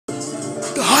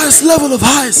highest level of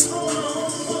highest.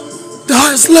 The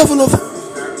highest level of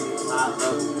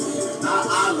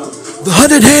the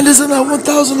 100 handers and that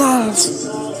 1,000 eyes.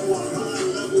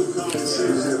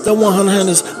 The 100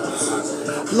 handers.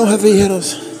 No heavy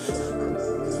hitters.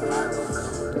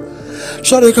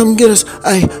 Shawty come get us,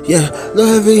 ayy, yeah, no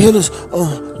heavy hitters,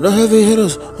 no heavy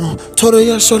hitters, told her,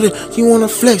 yeah, shawty, you wanna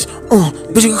flex,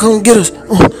 bitch, you come get us,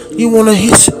 you wanna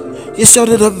hit, you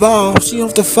shawty the valve, she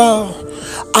off the foul,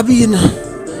 I be in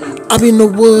the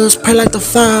woods, pray like the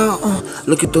fire,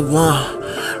 look at the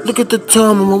wine, look at the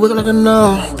time, I'ma wiggle like a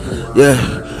now, yeah,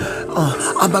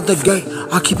 I'm about the gate,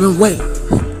 I keep it wait,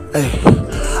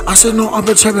 ayy, I said no, I've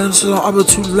been trapping, so I've been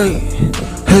too late,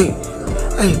 hey,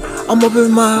 I'm up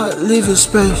in my living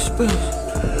space.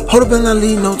 Hold up and I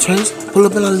leave no trace. Pull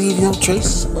up and I leave no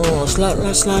trace.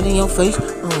 Slide in your face.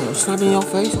 Slide in your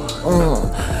face.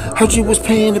 Heard you was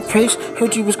paying the price.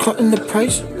 Heard you was cutting the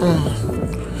price.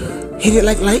 Hit it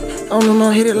like light.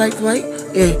 No, hit it like light.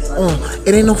 Yeah.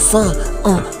 It ain't no fun.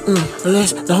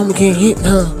 Unless the homie can't hit.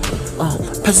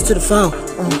 Pass it to the foul.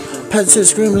 Pass it to the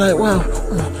scream like wow.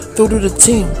 Throw to the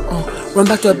team. Run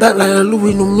back to back like a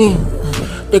Louis no mean.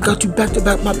 They got you back to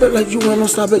back, my bet like you ain't no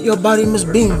stop it, your body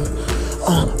must beam.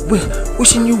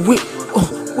 Wishing you with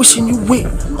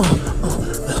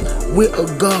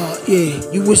a God, yeah.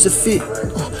 You was the fit,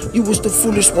 you was the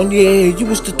foolish one, yeah. You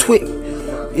was the twit,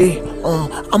 yeah.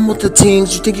 I'm with the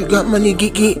teams, you think you got money,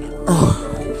 get.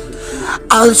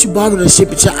 I'll let you borrow the shit,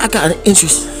 but I got an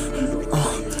interest.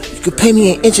 You could pay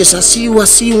me in interest. I see you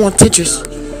on Tetris,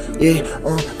 yeah.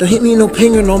 Don't hit me no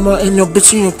pinger no more, ain't no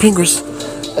bitch in your fingers,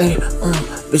 hey.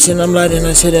 Bitch, and I'm lighting,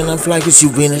 I said, and I'm fly, cause you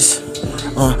Venus.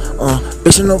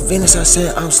 Bitch, and no Venus, I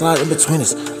said, I'm sliding between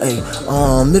us. Hey,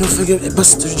 middle figure,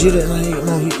 bustin' through jitter, and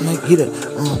I hit it.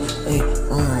 Hey,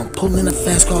 pulling a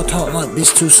fast car, talk like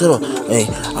bitch too subtle. Hey,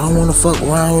 I don't wanna fuck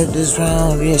around with this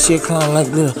round. Yeah, she a clown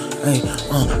like glitter. Hey,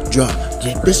 drop.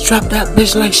 Yeah, bitch, drop that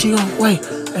bitch like she on way.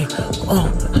 Hey,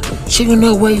 she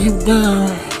gonna weigh you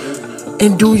down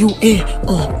and do you in.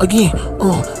 Again,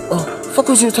 fuck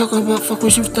what you talking about, fuck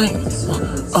what you think.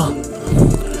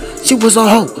 She was a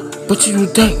hoe, but you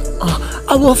think.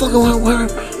 I won't fucking with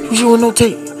her, she with no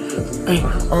tape. Hey,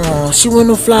 she with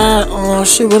no fly,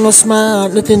 she with no smile,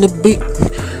 nothing to beat.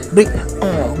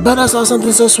 But I saw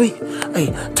something so sweet.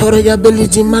 Hey, told her your Billie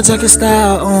Jean, my jacket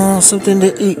style, something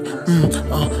to eat.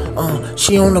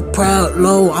 She on the proud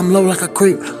low, I'm low like a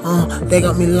creep. They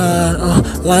got me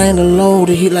lying the low,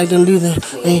 the heat like the leader.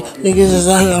 Hey, niggas is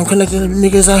out here, I'm connecting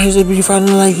niggas out here, they be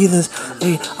fighting like heathens.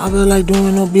 Hey, I feel like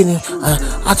doing no beating.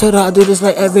 I told her I do this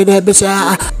like every day, bitch.